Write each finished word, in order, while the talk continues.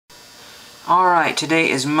Alright, today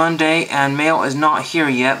is Monday and mail is not here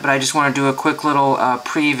yet, but I just want to do a quick little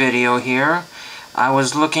pre-video here. I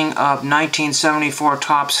was looking up 1974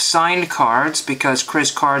 Topps signed cards because Chris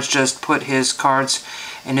Cards just put his cards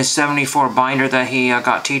in his 74 binder that he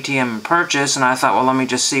got TTM and purchased, and I thought, well, let me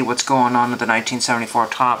just see what's going on with the 1974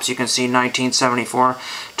 Topps. You can see 1974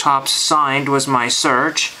 Topps signed was my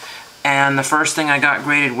search, and the first thing I got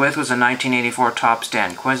graded with was a 1984 Topps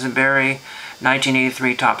Dan Quisenberry,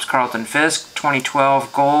 1983 Topps Carlton Fisk,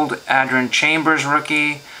 2012 Gold Adrian Chambers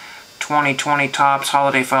rookie, 2020 Topps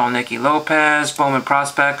Holiday Final Nicky Lopez, Bowman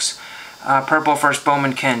Prospects, Purple First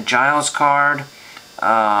Bowman Ken Giles card.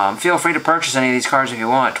 Feel free to purchase any of these cards if you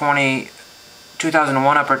want.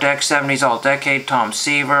 2001 Upper Deck 70s All Decade Tom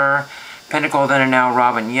Seaver, Pinnacle Then and Now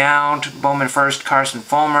Robin Yount, Bowman First Carson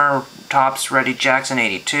Fulmer, Topps Reddy Jackson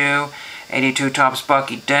 82, 82 Topps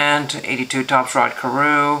Bucky Dent, 82 Topps Rod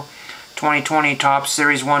Carew, 2020 Topps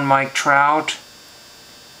Series 1 Mike Trout.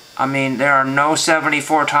 I mean, there are no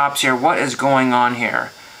 74 Topps here. What is going on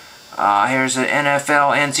here? Here's an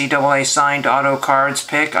NFL NCAA signed auto cards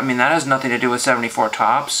pick. I mean, that has nothing to do with 74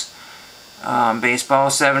 Topps.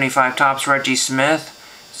 Baseball 75 Topps Reggie Smith.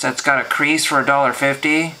 So that's got a crease for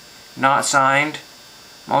 $1.50. Not signed.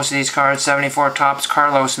 Most of these cards 74 Topps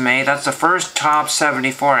Carlos May. That's the first Topps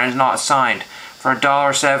 74 and is not signed for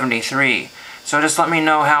 $1.73. So just let me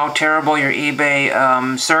know how terrible your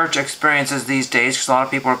eBay search experience is these days, because a lot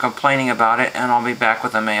of people are complaining about it, and I'll be back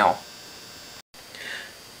with the mail.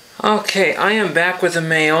 Okay, I am back with the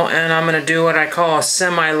mail, and I'm going to do what I call a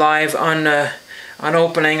semi-live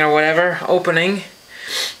unopening or whatever. Unopening.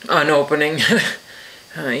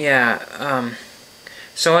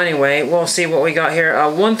 So anyway, we'll see what we got here.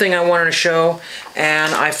 One thing I wanted to show,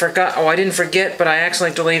 and I forgot, I didn't forget, but I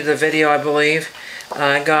accidentally deleted the video, I believe.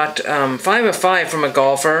 I got 5 of 5 from a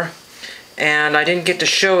golfer, and I didn't get to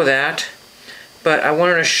show that, but I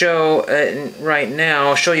wanted to show right now.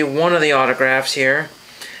 I'll show you one of the autographs here.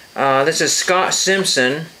 This is Scott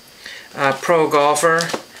Simpson, pro golfer,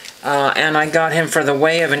 and I got him for the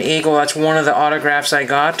Way of an Eagle. That's one of the autographs I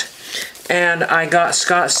got. And I got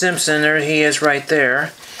Scott Simpson, there he is right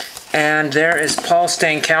there. And there is Paul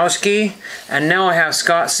Stankowski, and now I have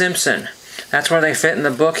Scott Simpson. That's where they fit in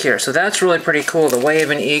the book here. So that's really pretty cool, the Way of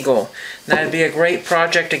an Eagle. That'd be a great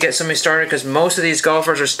project to get somebody started because most of these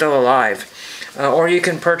golfers are still alive. Or you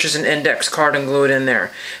can purchase an index card and glue it in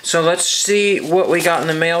there. So let's see what we got in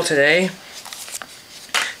the mail today.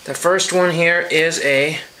 The first one here is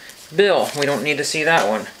a bill. We don't need to see that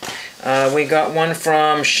one. We got one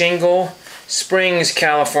from Shingle Springs,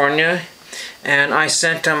 California. And I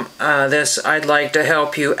sent them this I'd like to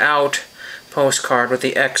help you out postcard with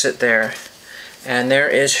the exit there. And there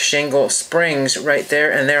is Shingle Springs right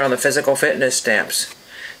there and there on the physical fitness stamps.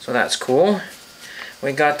 So that's cool.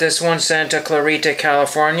 We got this one sent to Clarita,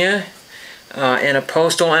 California in a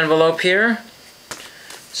postal envelope here.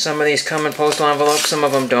 Some of these come in postal envelopes, some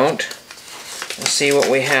of them don't. Let's see what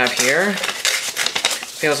we have here.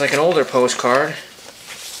 Feels like an older postcard.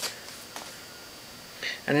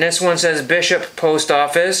 And this one says Bishop Post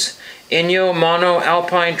Office, Inyo Mono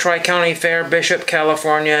Alpine Tri-County Fair, Bishop,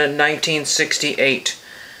 California, 1968.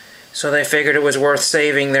 So they figured it was worth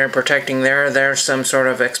saving there, protecting there. There's some sort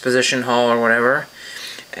of exposition hall or whatever.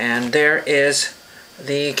 And there is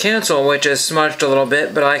the cancel, which is smudged a little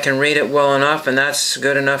bit, but I can read it well enough, and that's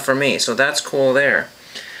good enough for me. So that's cool there.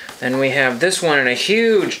 Then we have this one in a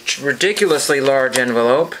huge, ridiculously large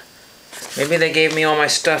envelope. Maybe they gave me all my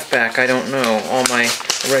stuff back, I don't know. All my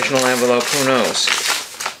original envelope, who knows.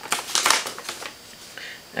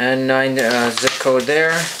 And 9 zip code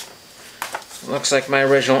there. Looks like my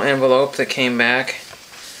original envelope that came back.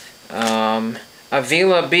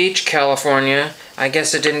 Avila Beach, California. I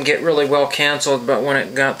guess it didn't get really well canceled, but when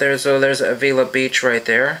it got there, so there's Avila Beach right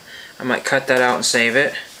there. I might cut that out and save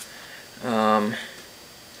it. It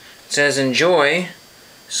says enjoy.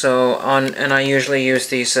 So and I usually use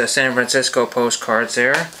these San Francisco postcards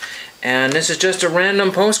there. And this is just a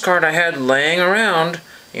random postcard I had laying around.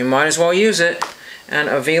 You might as well use it. And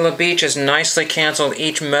Avila Beach is nicely canceled,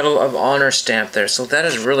 each Medal of Honor stamp there. So that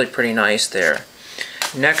is really pretty nice there.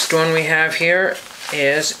 Next one we have here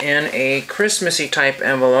is in a Christmassy type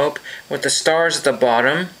envelope with the stars at the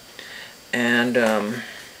bottom. And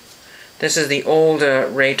this is the old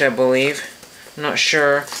rate, I believe. I'm not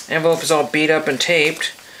sure. Envelope is all beat up and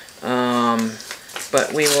taped.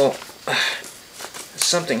 But we will...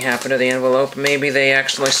 something happened to the envelope. Maybe they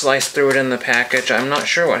actually sliced through it in the package. I'm not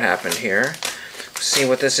sure what happened here. See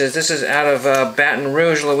what this is. This is out of Baton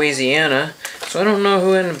Rouge, Louisiana. So I don't know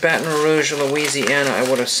who in Baton Rouge, Louisiana I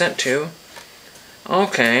would have sent to.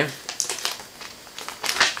 Okay.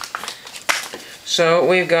 So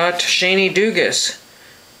we've got Shaney Dugas,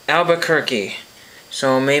 Albuquerque.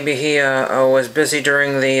 So maybe he was busy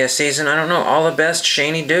during the season. I don't know. All the best,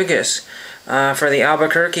 Shaney Dugas, for the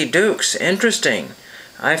Albuquerque Dukes. Interesting.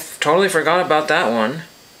 I totally forgot about that one.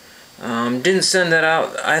 Didn't send that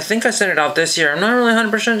out. I think I sent it out this year. I'm not really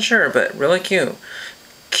 100% sure, but really cute.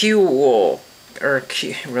 Cool.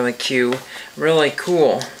 Really cute. Really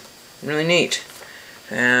cool. Really neat.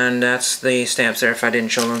 And that's the stamps there if I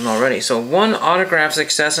didn't show them already. So 1 autograph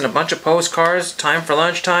success and a bunch of postcards. Time for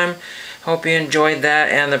lunchtime. Hope you enjoyed that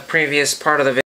and the previous part of the video.